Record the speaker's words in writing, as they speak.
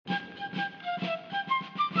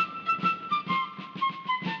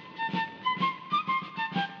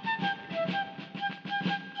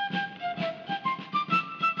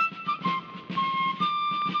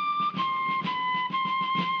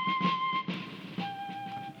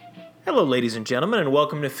Hello, ladies and gentlemen, and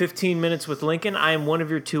welcome to 15 Minutes with Lincoln. I am one of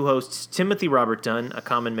your two hosts, Timothy Robert Dunn, a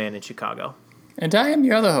common man in Chicago. And I am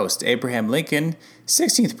your other host, Abraham Lincoln,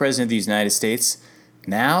 16th President of the United States,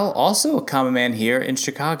 now also a common man here in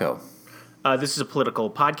Chicago. This is a political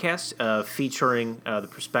podcast featuring the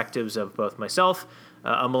perspectives of both myself,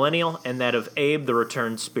 a millennial, and that of Abe, the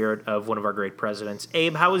returned spirit of one of our great presidents.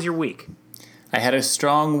 Abe, how was your week? I had a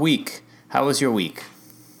strong week. How was your week?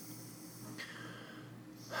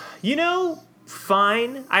 You know,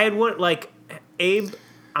 fine. I had one, Abe,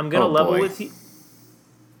 I'm going to level with you.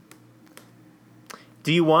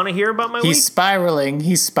 Do you want to hear about my week? He's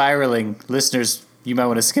spiraling. Listeners, you might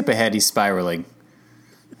want to skip ahead. He's spiraling.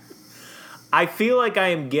 I feel like I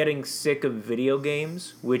am getting sick of video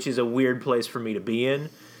games, which is a weird place for me to be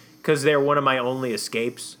in, because they're one of my only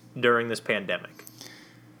escapes during this pandemic.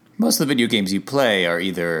 Most of the video games you play are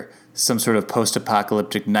either some sort of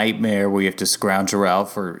post-apocalyptic nightmare where you have to scrounge around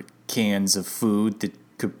for cans of food that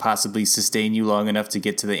could possibly sustain you long enough to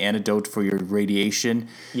get to the antidote for your radiation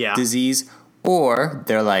disease, or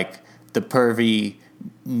they're like the pervy,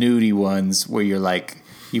 nudie ones where you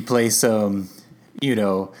play some,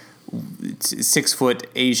 6-foot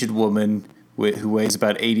Asian woman who weighs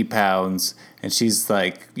about 80 pounds, and she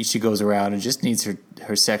goes around and just needs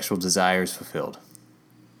her sexual desires fulfilled.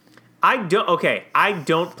 I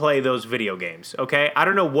don't play those video games, okay? I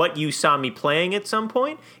don't know what you saw me playing at some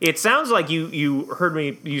point. It sounds like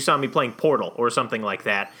you saw me playing Portal or something like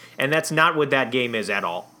that, and that's not what that game is at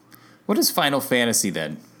all. What is Final Fantasy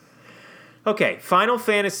then? Okay, Final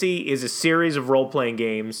Fantasy is a series of role-playing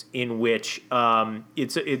games in which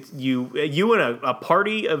it's you and a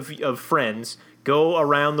party of friends go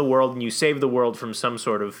around the world and you save the world from some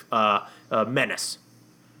sort of menace.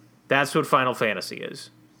 That's what Final Fantasy is.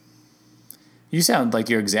 You sound like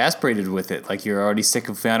you're exasperated with it, like you're already sick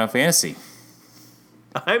of Final Fantasy.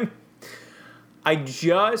 I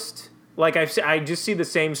just see the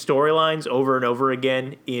same storylines over and over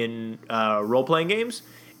again in role-playing games,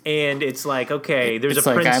 and it's like, okay, there's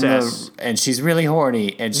a princess. And she's really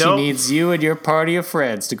horny, and she needs you and your party of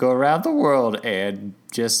friends to go around the world and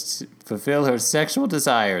just fulfill her sexual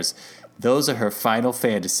desires. Those are her final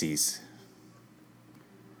fantasies.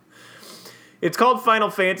 It's called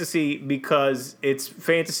Final Fantasy because it's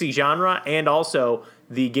fantasy genre, and also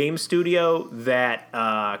the game studio that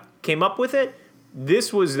came up with it,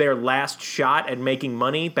 this was their last shot at making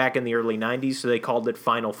money back in the early 90s, so they called it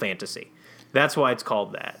Final Fantasy. That's why it's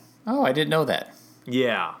called that. Oh, I didn't know that.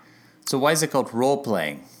 Yeah. So why is it called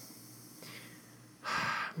role-playing?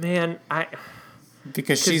 Man,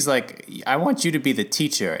 Because she's like, I want you to be the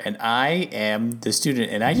teacher, and I am the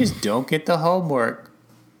student, and I just don't get the homework.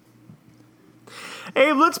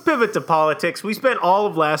 Hey, let's pivot to politics. We spent all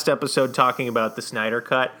of last episode talking about the Snyder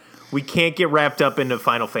Cut. We can't get wrapped up into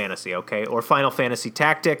Final Fantasy, okay? Or Final Fantasy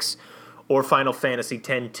Tactics, or Final Fantasy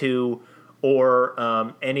X-2,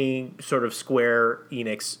 or any sort of Square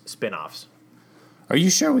Enix spin-offs. Are you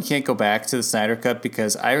sure we can't go back to the Snyder Cut?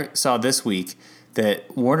 Because I saw this week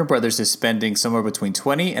that Warner Brothers is spending somewhere between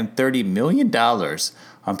 $20 and $30 million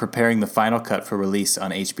on preparing the final cut for release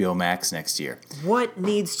on HBO Max next year. What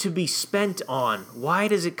needs to be spent on? Why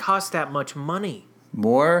does it cost that much money?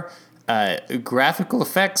 More graphical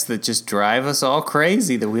effects that just drive us all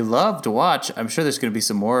crazy that we love to watch. I'm sure there's going to be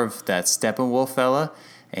some more of that Steppenwolf fella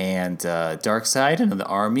and Darkseid and the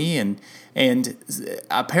army. And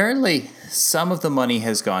apparently some of the money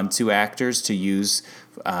has gone to actors to use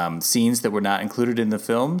scenes that were not included in the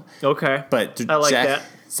film. Okay. But I like that.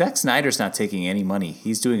 Zack Snyder's not taking any money.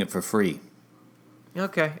 He's doing it for free.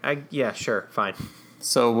 Okay. Yeah, sure. Fine.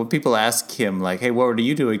 So when people ask him, like, hey, what are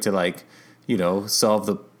you doing to, solve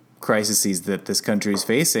the crises that this country is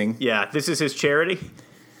facing? Yeah, this is his charity?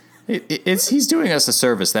 He's doing us a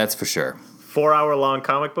service, that's for sure. 4-hour-long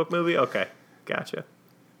comic book movie? Okay. Gotcha.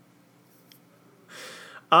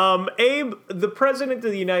 Abe, the President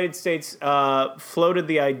of the United States floated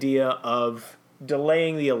the idea of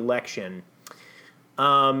delaying the election.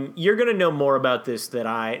 You're going to know more about this than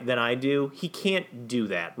I do. He can't do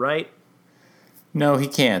that, right? No, he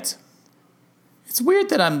can't. It's weird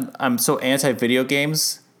that I'm so anti-video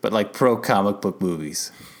games, but like pro comic book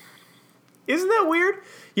movies. Isn't that weird?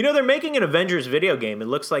 They're making an Avengers video game. It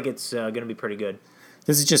looks like it's going to be pretty good.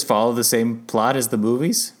 Does it just follow the same plot as the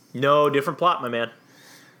movies? No, different plot, my man.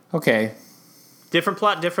 Okay. Different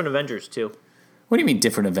plot, different Avengers, too. What do you mean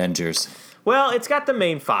different Avengers? Well, it's got the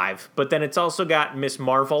main 5, but then it's also got Miss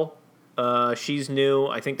Marvel. She's new.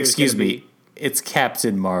 I think there's Excuse me. It's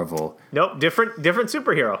Captain Marvel. Nope, different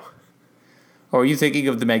superhero. Or are you thinking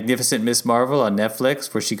of the Magnificent Miss Marvel on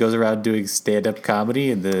Netflix, where she goes around doing stand-up comedy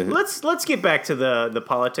and the? Let's get back to the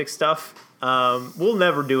politics stuff. We'll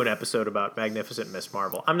never do an episode about Magnificent Miss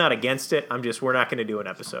Marvel. I'm not against it. We're not going to do an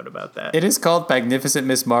episode about that. It is called Magnificent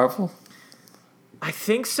Miss Marvel? I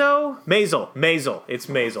think so. Maisel. It's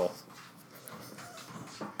Maisel.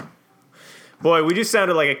 Boy, we just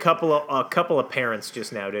sounded like a couple of parents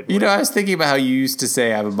just now, didn't we? You know, I was thinking about how you used to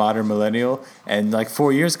say I'm a modern millennial, and like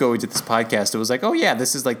 4 years ago we did this podcast. It was like, oh yeah,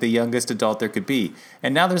 this is like the youngest adult there could be,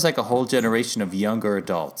 and now there's like a whole generation of younger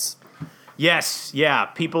adults. Yes, yeah,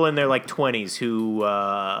 people in their like 20s who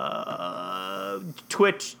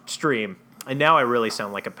Twitch stream, and now I really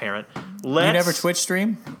sound like a parent. You never Twitch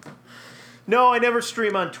stream? No, I never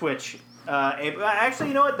stream on Twitch. Actually,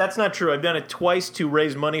 you know what? That's not true. I've done it twice to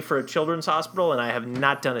raise money for a children's hospital, and I have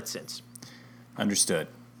not done it since. Understood.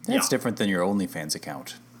 That's different than your OnlyFans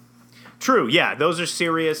account. True, yeah. Those are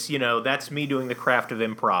serious. You know, that's me doing the craft of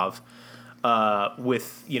improv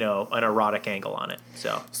with, you know, an erotic angle on it.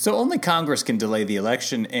 So only Congress can delay the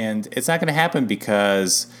election, and it's not going to happen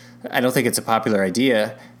because I don't think it's a popular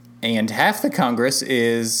idea. And half the Congress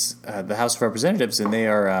is the House of Representatives, and they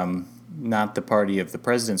are not the party of the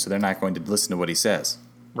president, so they're not going to listen to what he says.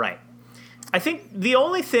 Right. I think the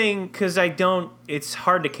only thing, because it's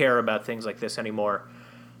hard to care about things like this anymore.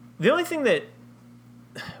 The only thing that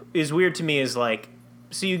is weird to me is like,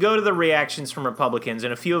 so you go to the reactions from Republicans,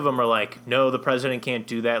 and a few of them are like, no, the president can't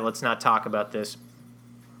do that. Let's not talk about this.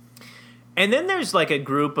 And then there's like a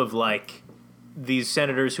group of like these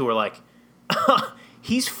senators who are like,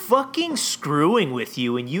 he's fucking screwing with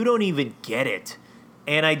you, and you don't even get it.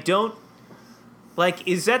 And I don't, like,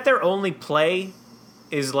 is that their only play?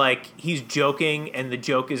 Is like, he's joking, and the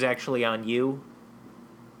joke is actually on you?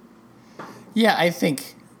 Yeah, I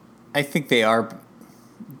think they are.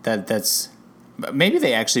 That's maybe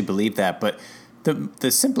they actually believe that, but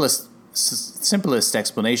the simplest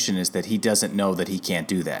explanation is that he doesn't know that he can't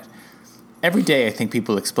do that. Every day, I think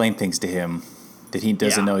people explain things to him that he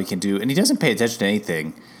doesn't know he can do, and he doesn't pay attention to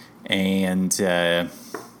anything, and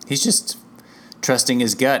he's just trusting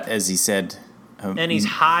his gut, as he said. And he's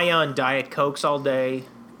high on Diet Cokes all day.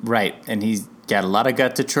 Right, and he's got a lot of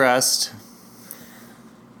gut to trust.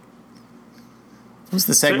 What was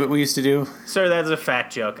the segment we used to do? Sir, that's a fat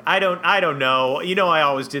joke. I don't know. You know, I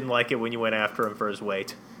always didn't like it when you went after him for his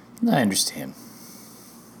weight. I understand.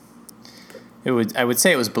 I would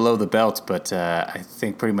say it was below the belt, but I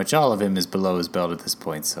think pretty much all of him is below his belt at this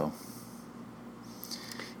point. So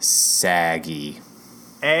saggy.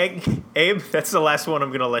 Abe, that's the last one I'm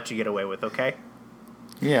going to let you get away with, okay?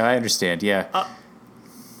 Yeah, I understand. Yeah.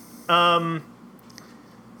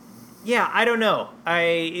 Yeah, I don't know.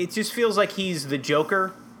 It just feels like he's the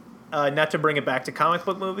Joker. Not to bring it back to comic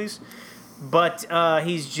book movies, but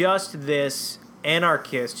he's just this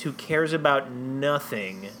anarchist who cares about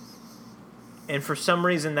nothing. And for some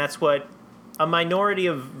reason, that's what a minority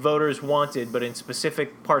of voters wanted, but in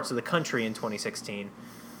specific parts of the country in 2016.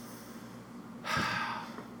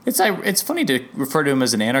 It's funny to refer to him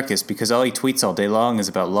as an anarchist because all he tweets all day long is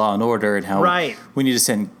about law and order and how we need to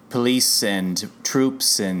send police and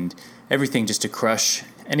troops and everything just to crush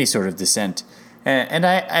any sort of dissent.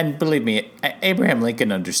 And believe me, Abraham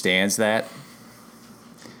Lincoln understands that.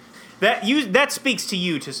 That speaks to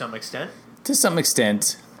you to some extent. To some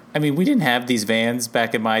extent. I mean, we didn't have these vans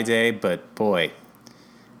back in my day, but boy,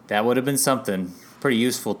 that would have been something. Pretty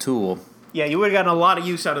useful tool. Yeah, you would have gotten a lot of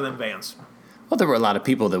use out of them vans. Well, there were a lot of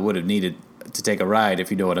people that would have needed to take a ride, if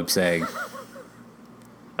you know what I'm saying.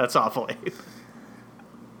 That's awful.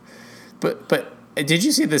 But did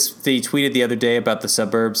you see this? They tweeted the other day about the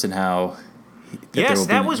suburbs and how. Yes,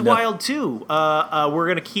 that was wild too. We're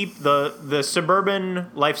gonna keep the suburban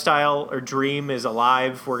lifestyle or dream is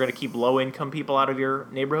alive. We're gonna keep low income people out of your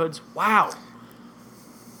neighborhoods. Wow.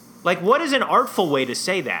 Like, what is an artful way to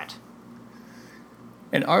say that?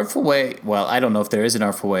 An artful way? Well, I don't know if there is an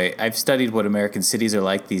artful way. I've studied what American cities are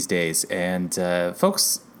like these days, and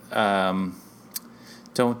folks don't.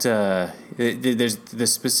 There's the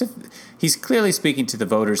specific. He's clearly speaking to the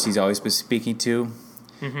voters he's always been speaking to,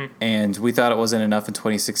 and we thought it wasn't enough in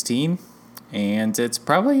 2016, and it's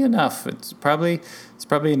probably enough. It's probably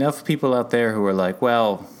enough people out there who are like,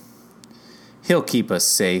 well, he'll keep us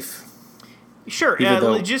safe. Sure.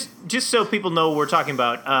 Just so people know what we're talking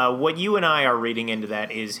about, what you and I are reading into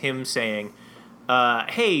that is him saying,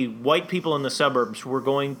 hey, white people in the suburbs, we're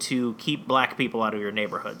going to keep black people out of your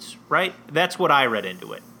neighborhoods, right? That's what I read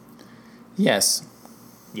into it. Yes.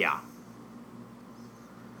 Yeah.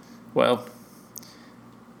 Well,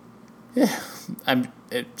 yeah,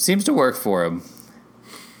 it seems to work for him.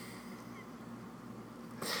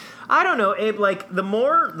 I don't know, Abe. Like the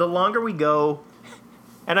longer we go,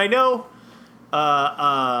 and I know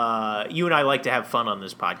you and I like to have fun on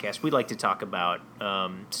this podcast. We like to talk about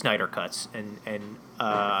Snyder cuts and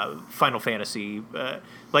Final Fantasy,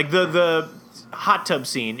 like the hot tub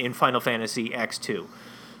scene in Final Fantasy X2,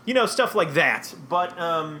 stuff like that. But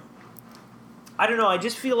I don't know. I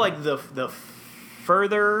just feel like the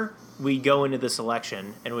further we go into this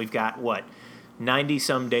election, and we've got 90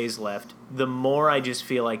 some days left, the more I just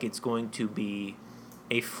feel like it's going to be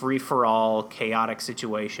a free-for-all chaotic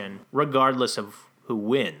situation, regardless of who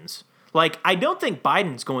wins. Like, I don't think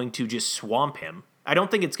Biden's going to just swamp him. I don't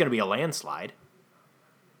think it's going to be a landslide.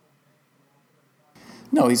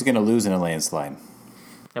 No, he's going to lose in a landslide.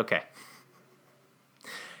 Okay.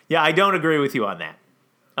 Yeah, I don't agree with you on that.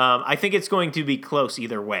 I think it's going to be close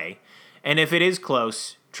either way. And if it is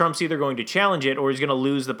close, Trump's either going to challenge it or he's going to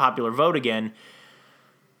lose the popular vote again.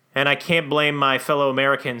 And I can't blame my fellow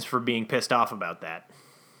Americans for being pissed off about that.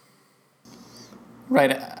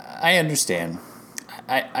 Right, I understand.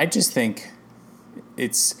 I just think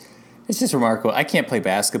it's just remarkable. I can't play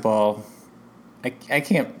basketball. I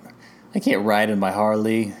can't ride in my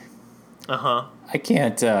Harley. Uh-huh. I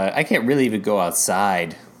can't really even go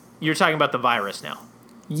outside. You're talking about the virus now.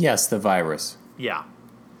 Yes, the virus. Yeah.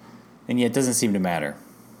 And yet it doesn't seem to matter.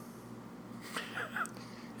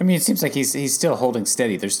 I mean, it seems like he's still holding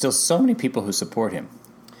steady. There's still so many people who support him.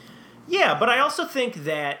 Yeah, but I also think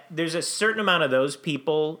that there's a certain amount of those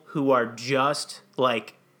people who are just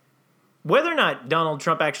like, whether or not Donald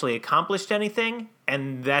Trump actually accomplished anything,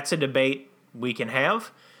 and that's a debate we can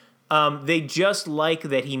have, they just like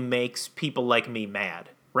that he makes people like me mad,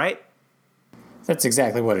 right? That's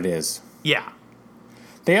exactly what it is. Yeah.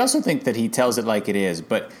 They also think that he tells it like it is,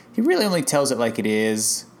 but he really only tells it like it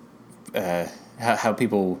is how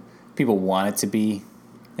people want it to be.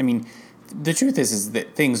 I mean, the truth is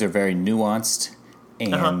that things are very nuanced,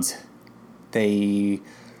 and they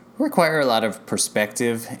require a lot of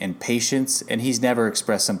perspective and patience, and he's never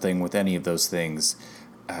expressed something with any of those things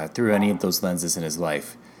through any of those lenses in his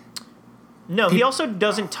life. No, he also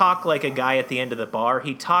doesn't talk like a guy at the end of the bar.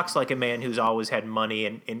 He talks like a man who's always had money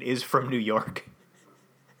and is from New York.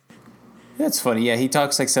 That's funny. Yeah, he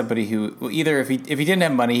talks like somebody who either if he didn't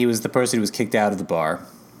have money, he was the person who was kicked out of the bar,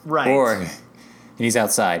 right? And he's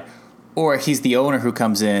outside, or he's the owner who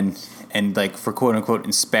comes in and like for quote unquote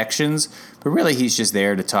inspections, but really he's just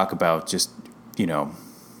there to talk about just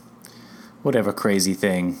whatever crazy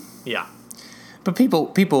thing. Yeah. But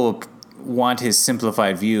people want his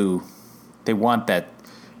simplified view. They want that.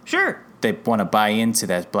 Sure. They want to buy into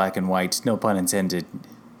that black and white, no pun intended,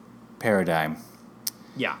 paradigm.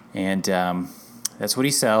 Yeah. And that's what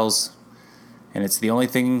he sells, and it's the only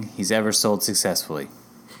thing he's ever sold successfully.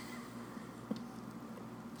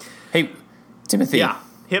 Hey, Timothy. Yeah,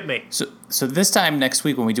 hit me. So this time next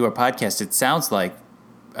week when we do our podcast, it sounds like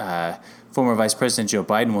former Vice President Joe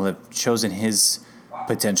Biden will have chosen his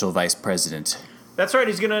potential vice president. That's right.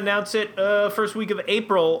 He's going to announce it first week of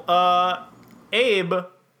April. Abe,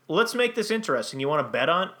 let's make this interesting. You want to bet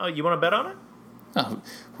on? You want to bet on it? Oh,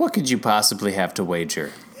 what could you possibly have to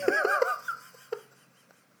wager?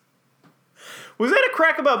 Was that a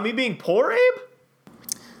crack about me being poor, Abe?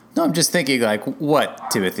 No, I'm just thinking, like,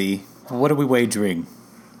 what, Timothy? What are we wagering?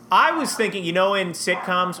 I was thinking, in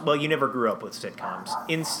sitcoms, well, you never grew up with sitcoms.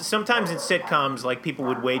 Sometimes in sitcoms, like, people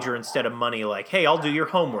would wager instead of money, like, hey, I'll do your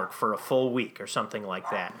homework for a full week or something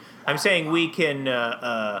like that. I'm saying we can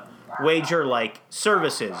wager, like,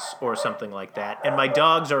 services or something like that. And my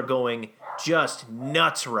dogs are going just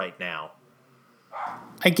nuts right now.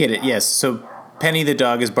 I get it, yes. So Penny the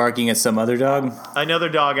dog is barking at some other dog? Another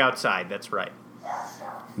dog outside, that's right.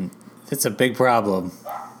 That's a big problem.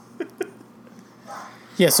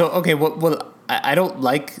 Yeah, so, okay, well, I don't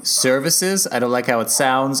like services. I don't like how it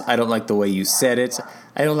sounds. I don't like the way you said it.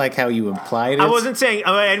 I don't like how you implied it. I wasn't saying,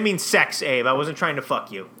 I didn't mean sex, Abe. I wasn't trying to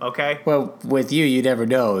fuck you, okay? Well, with you never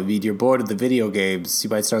know. I mean, you're bored of the video games. You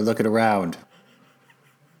might start looking around.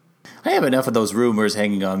 I have enough of those rumors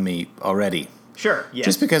hanging on me already. Sure, yes.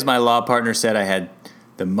 Just because my law partner said I had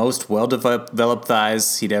the most well-developed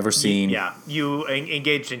thighs he'd ever seen. Yeah, you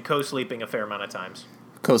engaged in co-sleeping a fair amount of times.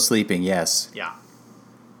 Co-sleeping, yes. Yeah.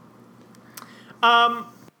 How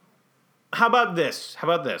about this?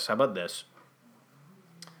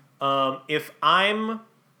 If I'm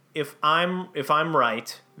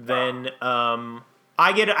right, then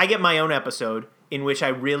I get my own episode in which I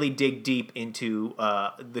really dig deep into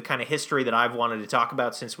the kind of history that I've wanted to talk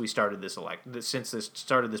about since we started this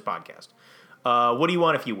podcast. What do you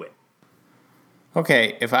want if you win?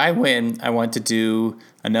 Okay, if I win, I want to do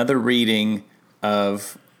another reading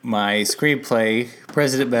of my screenplay,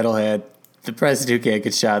 President Metalhead, the president who can't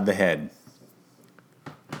get shot in the head.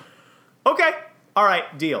 Okay. All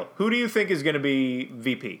right, deal. Who do you think is going to be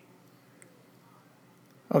VP?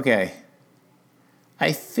 Okay.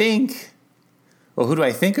 I think... Well, who do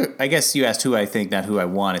I think? I guess you asked who I think, not who I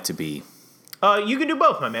want it to be. You can do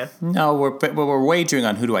both, my man. No, we're wagering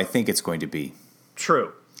on who do I think it's going to be.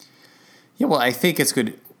 True. Yeah, well, I think it's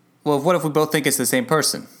good. Well, what if we both think it's the same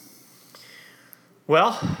person?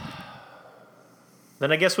 Well,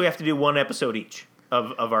 then I guess we have to do one episode each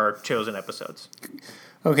of our chosen episodes.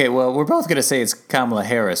 Okay, well, we're both going to say it's Kamala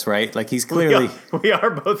Harris, right? Like, he's clearly... We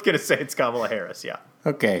are both going to say it's Kamala Harris, yeah.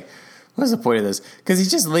 Okay. What's the point of this? Because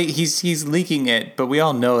he's just he's leaking it, but we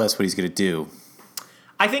all know that's what he's going to do.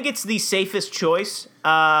 I think it's the safest choice.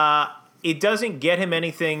 It doesn't get him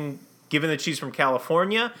anything, given that she's from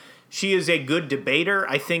California. She is a good debater.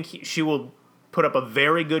 I think she will put up a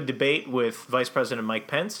very good debate with Vice President Mike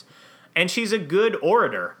Pence. And she's a good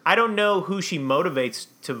orator. I don't know who she motivates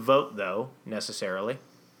to vote, though, necessarily.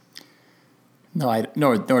 No,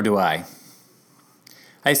 nor do I.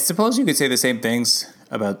 I suppose you could say the same things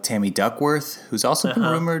about Tammy Duckworth, who's also been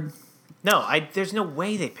rumored. No, there's no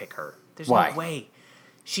way they pick her. There's Why? no way.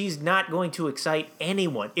 She's not going to excite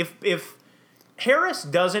anyone. If Harris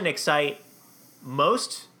doesn't excite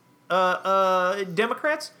most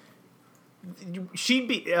Democrats, she'd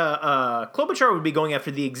be Klobuchar would be going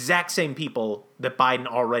after the exact same people that Biden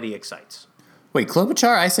already excites. Wait,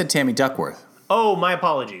 Klobuchar? I said Tammy Duckworth. Oh, my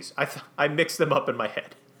apologies. I mixed them up in my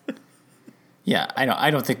head. Yeah,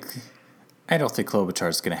 I don't think Klobuchar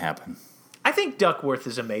is going to happen. I think Duckworth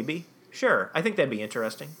is a maybe. Sure, I think that'd be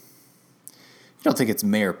interesting. You don't think it's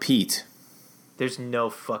Mayor Pete? There's no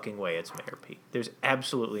fucking way it's Mayor Pete. There's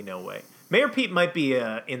absolutely no way. Mayor Pete might be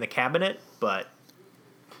in the cabinet, but...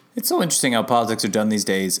 It's so interesting how politics are done these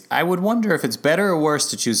days. I would wonder if it's better or worse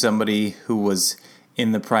to choose somebody who was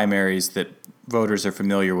in the primaries that voters are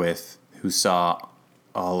familiar with, who saw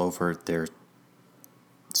all over their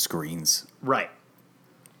screens. Right.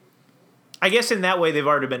 I guess in that way they've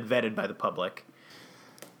already been vetted by the public.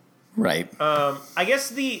 Right. I guess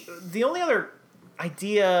the only other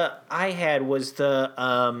idea I had was the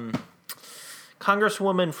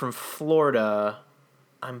Congresswoman from Florida.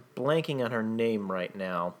 I'm blanking on her name right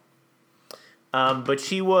now. But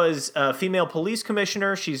she was a female police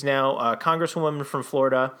commissioner. She's now a Congresswoman from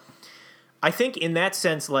Florida. I think in that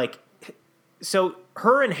sense, like, so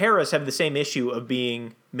her and Harris have the same issue of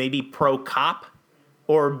being maybe pro-cop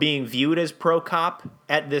or being viewed as pro-cop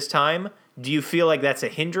at this time. Do you feel like that's a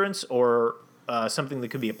hindrance or something that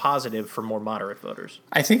could be a positive for more moderate voters?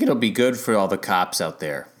 I think it'll be good for all the cops out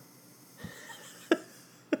there.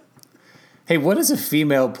 Hey, what is a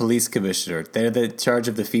female police commissioner? They're the charge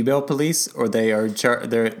of the female police, or they are in charge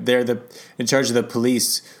of the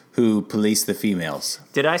police who police the females?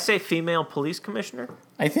 Did I say female police commissioner?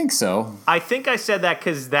 I think so. I think I said that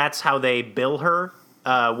because that's how they bill her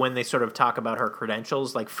when they sort of talk about her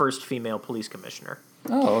credentials, like first female police commissioner.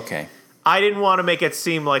 Oh, okay. I didn't want to make it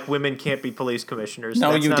seem like women can't be police commissioners.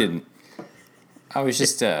 No, you didn't. I was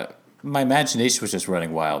just, my imagination was just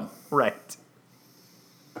running wild. Right.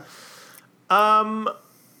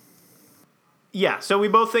 Yeah, so we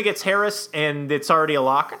both think it's Harris, and it's already a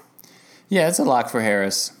lock? Yeah, it's a lock for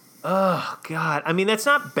Harris. Oh, God. I mean, that's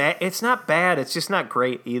not bad. It's not bad. It's just not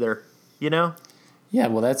great either, you know? Yeah,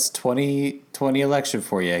 well, that's 2020 election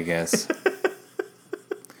for you, I guess.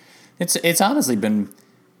 It's honestly been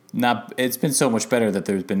it's been so much better that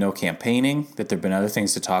there's been no campaigning, that there've been other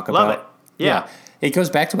things to talk about. Love it. Yeah. It goes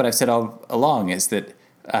back to what I've said all along, is that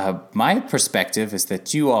my perspective is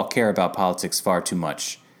that you all care about politics far too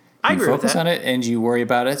much. I agree with that. You focus on it and you worry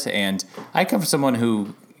about it. And I come from someone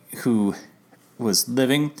who was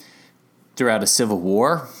living throughout a civil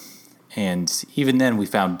war, and even then we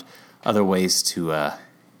found other ways to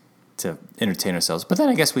entertain ourselves. But then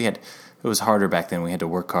I guess it was harder back then. We had to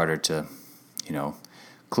work harder to,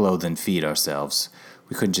 clothe and feed ourselves.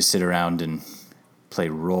 We couldn't just sit around and play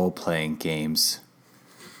role-playing games.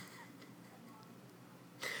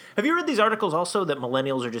 Have you read these articles also that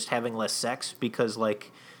millennials are just having less sex because,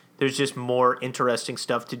 like, there's just more interesting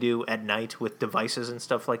stuff to do at night with devices and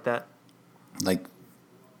stuff like that? Like,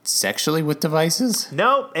 sexually with devices?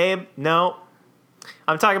 No, Abe, no.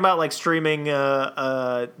 I'm talking about, like, streaming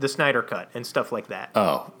the Snyder Cut and stuff like that.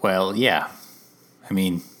 Oh, well, yeah. I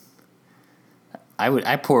mean,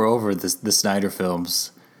 I pour over the Snyder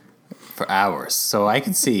films for hours, so I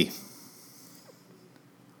can see.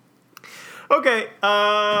 Okay,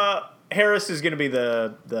 Harris is going to be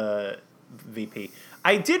the VP.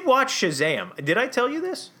 I did watch Shazam. Did I tell you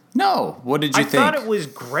this? No. What did you think? I thought it was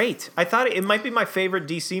great. I thought it might be my favorite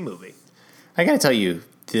DC movie. I gotta tell you,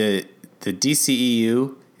 the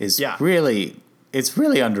DCEU is it's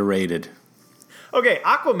really underrated. Okay,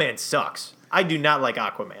 Aquaman sucks. I do not like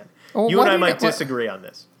Aquaman. Well, you and I might disagree on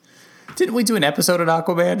this. Didn't we do an episode on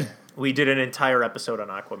Aquaman? We did an entire episode on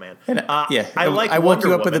Aquaman. And, I like I woke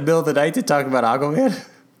you up Woman. in the middle of the night to talk about Aquaman?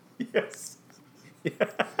 Yes. Yeah.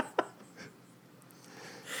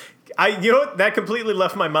 That completely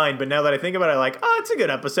left my mind, but now that I think about it, it's a good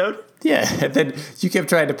episode. Yeah, and then you kept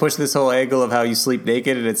trying to push this whole angle of how you sleep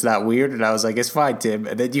naked and it's not weird, and I was like, it's fine, Tim.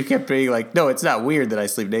 And then you kept being like, no, it's not weird that I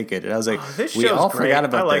sleep naked. And I was like, we all forgot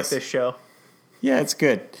about this. I like this show. Yeah, it's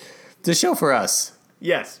good. It's a show for us.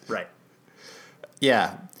 Yes, right.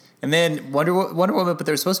 Yeah. And then Wonder Woman, but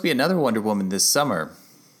there was supposed to be another Wonder Woman this summer.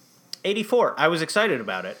 84. I was excited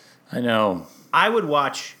about it. I know. I would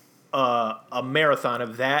watch a marathon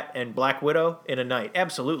of that and Black Widow in a night.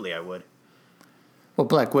 Absolutely, I would. Well,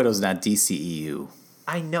 Black Widow's not DCEU.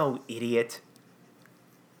 I know, idiot.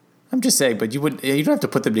 I'm just saying, but you don't have to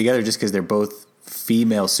put them together just because they're both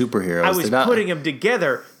female superheroes. I was putting them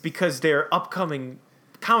together because they're upcoming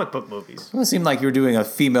comic book movies. Well, it seemed like you were doing a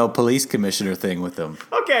female police commissioner thing with them.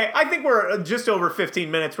 Okay, I think we're just over 15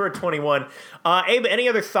 minutes. We're at 21. Abe, any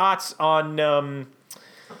other thoughts on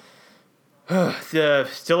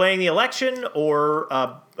delaying the election or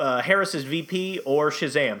Harris's VP or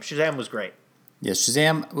Shazam? Shazam was great. Yeah,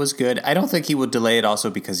 Shazam was good. I don't think he would delay it also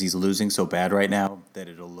because he's losing so bad right now that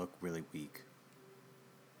it'll look really weak.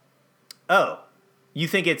 Oh, you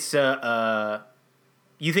think it's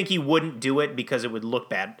you think he wouldn't do it because it would look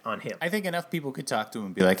bad on him? I think enough people could talk to him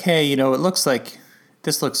and be like, "Hey, it looks like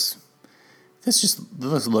this looks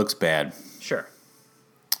bad." Sure.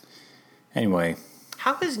 Anyway,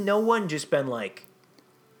 how has no one just been like,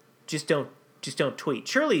 just don't tweet?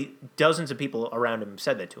 Surely dozens of people around him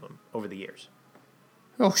said that to him over the years.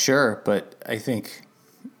 Oh, sure, but I think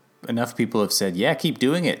enough people have said, "Yeah, keep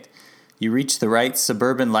doing it. You reach the right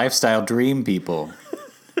suburban lifestyle dream, people."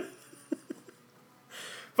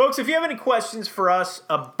 Folks, if you have any questions for us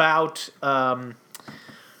about, I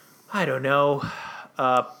don't know,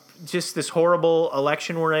 just this horrible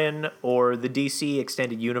election we're in or the DC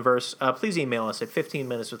Extended Universe, please email us at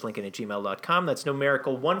 15minuteswithlincoln@gmail.com. That's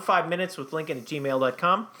numerical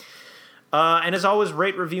 15minuteswithlincoln@gmail.com. And as always,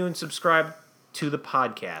 rate, review, and subscribe to the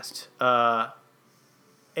podcast.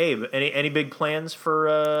 Abe, any big plans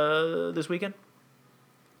for this weekend?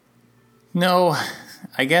 No,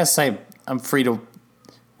 I guess I'm free to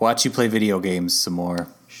watch you play video games some more.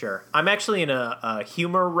 Sure. I'm actually in a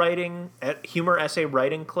humor essay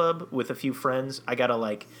writing club with a few friends. I gotta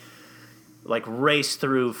like race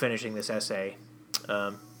through finishing this essay.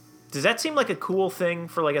 Does that seem like a cool thing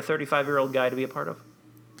for like a 35-year-old guy to be a part of?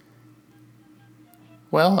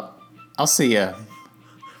 Well, I'll see ya.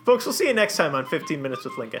 Folks, we'll see you next time on 15 Minutes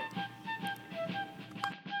with Lincoln.